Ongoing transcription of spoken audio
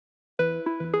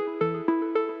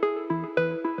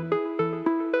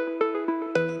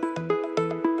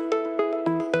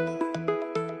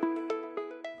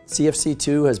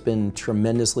CFC2 has been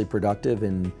tremendously productive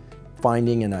in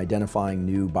finding and identifying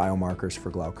new biomarkers for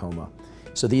glaucoma.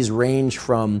 So these range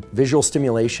from visual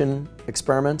stimulation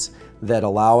experiments that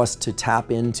allow us to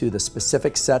tap into the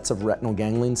specific sets of retinal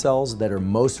ganglion cells that are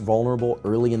most vulnerable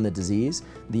early in the disease,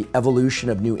 the evolution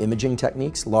of new imaging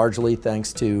techniques, largely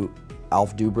thanks to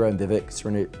Alf Dubra and Vivek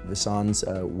Srinivasan's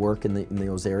work in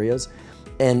those areas,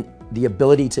 and the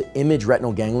ability to image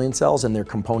retinal ganglion cells and their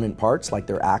component parts, like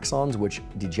their axons, which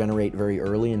degenerate very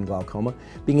early in glaucoma,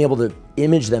 being able to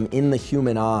image them in the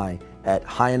human eye at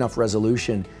high enough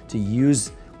resolution to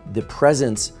use the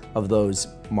presence of those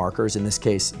markers, in this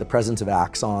case, the presence of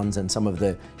axons and some of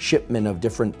the shipment of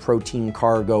different protein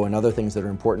cargo and other things that are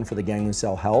important for the ganglion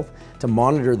cell health, to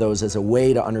monitor those as a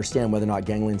way to understand whether or not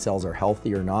ganglion cells are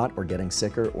healthy or not, or getting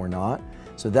sicker or not.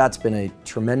 So that's been a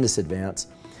tremendous advance.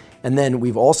 And then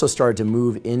we've also started to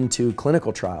move into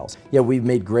clinical trials. Yeah, we've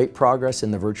made great progress in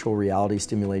the virtual reality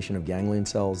stimulation of ganglion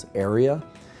cells area.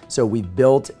 So we've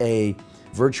built a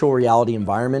virtual reality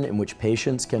environment in which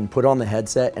patients can put on the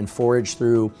headset and forage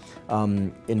through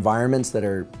environments that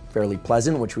are fairly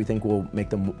pleasant, which we think will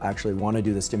make them actually want to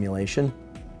do the stimulation,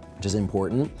 which is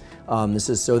important. This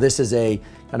is a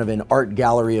kind of an art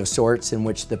gallery of sorts in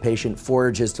which the patient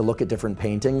forages to look at different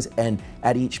paintings, and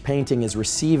at each painting is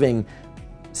receiving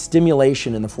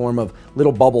stimulation in the form of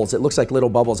little bubbles. It looks like little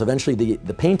bubbles. Eventually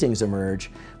the paintings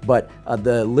emerge, but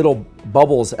the little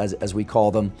bubbles, as we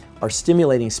call them, are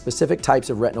stimulating specific types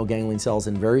of retinal ganglion cells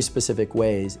in very specific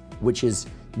ways, which is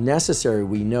necessary,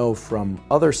 we know from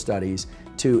other studies,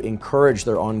 to encourage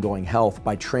their ongoing health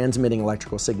by transmitting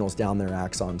electrical signals down their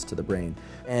axons to the brain.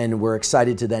 And we're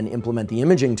excited to then implement the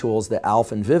imaging tools that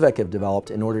Alf and Vivek have developed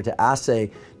in order to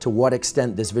assay to what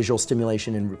extent this visual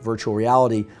stimulation in virtual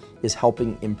reality is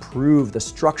helping improve the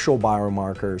structural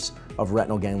biomarkers of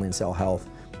retinal ganglion cell health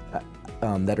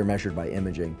that are measured by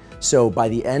imaging. So by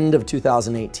the end of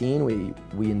 2018,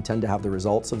 we intend to have the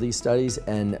results of these studies,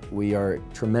 and we are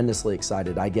tremendously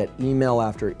excited. I get email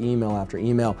after email after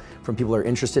email from people who are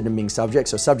interested in being subjects.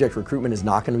 So subject recruitment is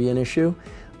not going to be an issue.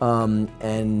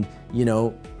 And you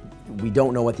know, we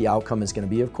don't know what the outcome is going to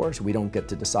be, of course. We don't get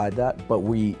to decide that, but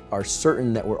we are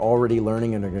certain that we're already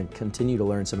learning and are going to continue to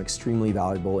learn some extremely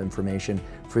valuable information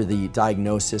for the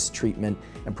diagnosis, treatment,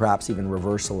 and perhaps even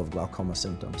reversal of glaucoma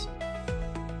symptoms.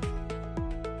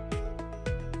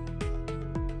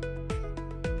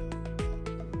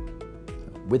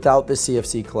 Without the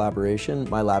CFC collaboration,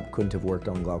 my lab couldn't have worked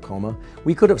on glaucoma.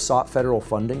 We could have sought federal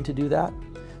funding to do that,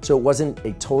 so it wasn't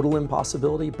a total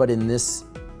impossibility, but in this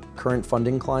current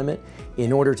funding climate,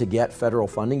 in order to get federal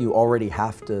funding, you already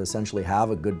have to essentially have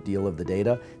a good deal of the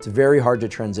data. It's very hard to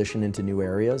transition into new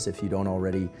areas if you don't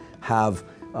already have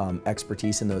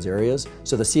expertise in those areas.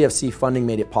 So the CFC funding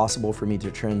made it possible for me to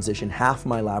transition half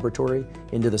my laboratory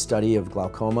into the study of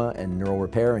glaucoma and neural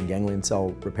repair and ganglion cell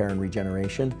repair and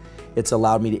regeneration. It's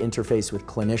allowed me to interface with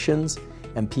clinicians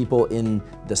and people in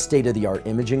the state-of-the-art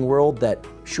imaging world that,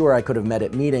 sure, I could have met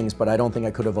at meetings, but I don't think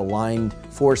I could have aligned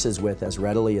forces with as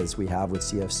readily as we have with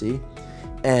CFC.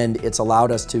 And it's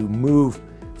allowed us to move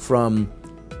from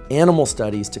animal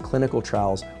studies to clinical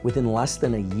trials within less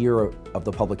than a year of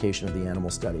the publication of the animal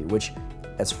study, which,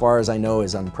 as far as I know,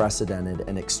 is unprecedented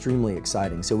and extremely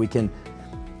exciting. So we can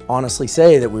honestly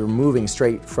say that we're moving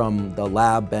straight from the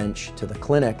lab bench to the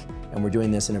clinic, and we're doing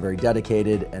this in a very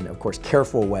dedicated and, of course,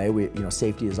 careful way.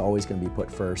 Safety is always going to be put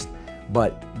first.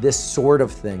 But this sort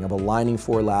of thing of aligning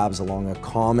 4 labs along a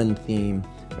common theme,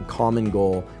 a common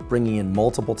goal, bringing in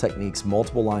multiple techniques,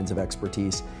 multiple lines of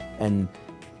expertise, and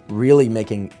really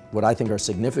making what I think are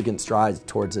significant strides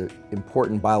towards an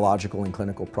important biological and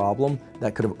clinical problem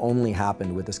that could have only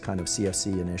happened with this kind of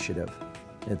CFC initiative.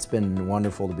 It's been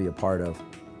wonderful to be a part of.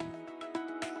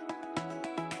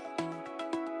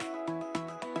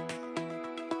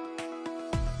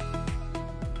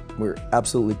 We're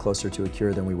absolutely closer to a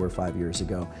cure than we were 5 years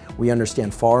ago. We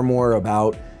understand far more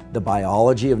about the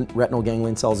biology of retinal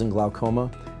ganglion cells in glaucoma,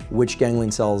 which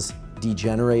ganglion cells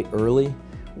degenerate early.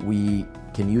 We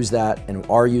can use that and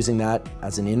are using that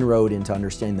as an inroad into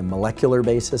understanding the molecular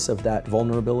basis of that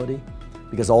vulnerability,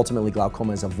 because ultimately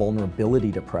glaucoma is a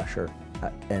vulnerability to pressure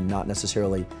and not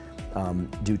necessarily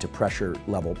due to pressure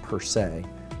level per se.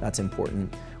 That's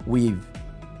important. We've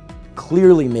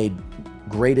clearly made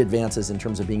great advances in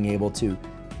terms of being able to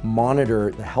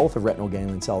monitor the health of retinal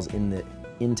ganglion cells in the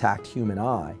intact human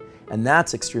eye. And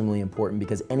that's extremely important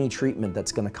because any treatment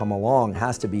that's going to come along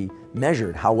has to be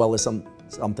measured. How well is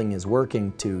something is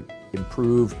working to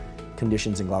improve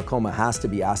conditions in glaucoma has to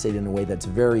be assayed in a way that's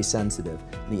very sensitive.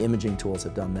 The imaging tools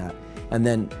have done that. And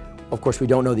then Of course, we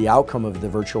don't know the outcome of the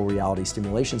virtual reality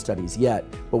stimulation studies yet,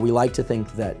 but we like to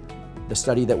think that the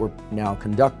study that we're now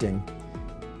conducting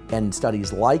and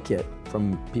studies like it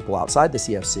from people outside the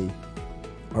CFC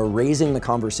are raising the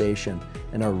conversation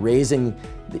and are raising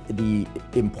the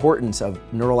importance of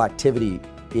neural activity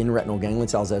in retinal ganglion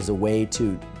cells as a way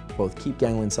to both keep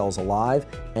ganglion cells alive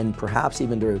and perhaps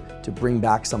even to bring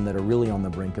back some that are really on the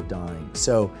brink of dying.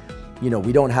 So,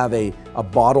 we don't have a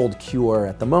bottled cure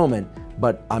at the moment,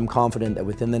 but I'm confident that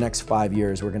within the next 5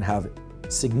 years, we're going to have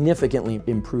significantly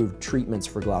improved treatments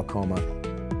for glaucoma.